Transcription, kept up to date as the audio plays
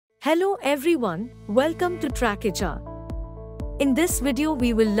Hello everyone, welcome to TrackHr. In this video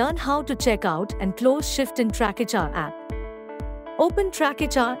we will learn how to check out and close shift in TrackHr app. Open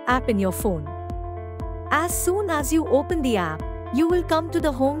TrackHr app in your phone. As soon as you open the app, you will come to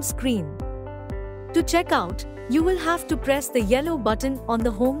the home screen. To check out, you will have to press the yellow button on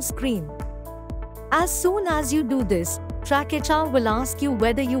the home screen. As soon as you do this, TrackHr will ask you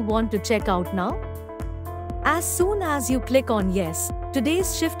whether you want to check out now. As soon as you click on yes,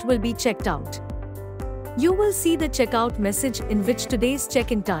 today's shift will be checked out. You will see the checkout message in which today's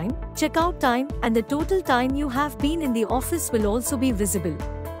check-in time, checkout time and the total time you have been in the office will also be visible.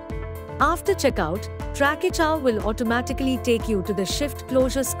 After checkout, TrackHr will automatically take you to the shift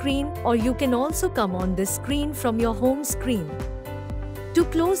closure screen, or you can also come on this screen from your home screen. To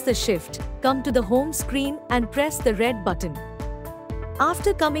close the shift, come to the home screen and press the red button.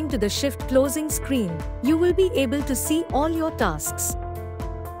 After coming to the shift closing screen, you will be able to see all your tasks.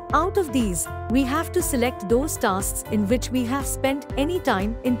 Out of these, we have to select those tasks in which we have spent any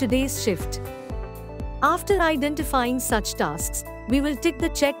time in today's shift. After identifying such tasks, we will tick the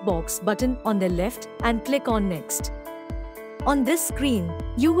checkbox button on the left and click on Next. On this screen,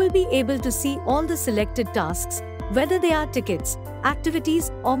 you will be able to see all the selected tasks, whether they are tickets,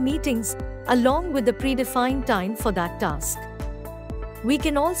 activities or meetings, along with the predefined time for that task. We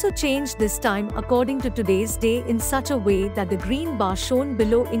can also change this time according to today's day in such a way that the green bar shown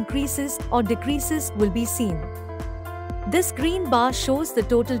below increases or decreases will be seen. This green bar shows the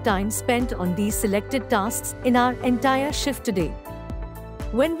total time spent on these selected tasks in our entire shift today.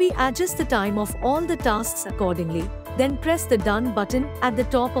 When we adjust the time of all the tasks accordingly, then press the Done button at the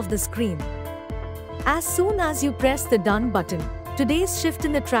top of the screen. As soon as you press the Done button, today's shift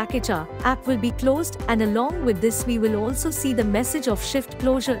in the TrackHr app will be closed, and along with this we will also see the message of shift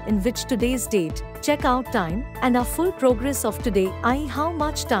closure in which today's date, checkout time and our full progress of today, i.e. how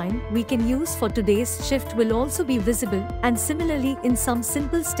much time we can use for today's shift will also be visible, and similarly in some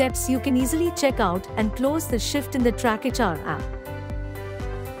simple steps you can easily check out and close the shift in the TrackHr app.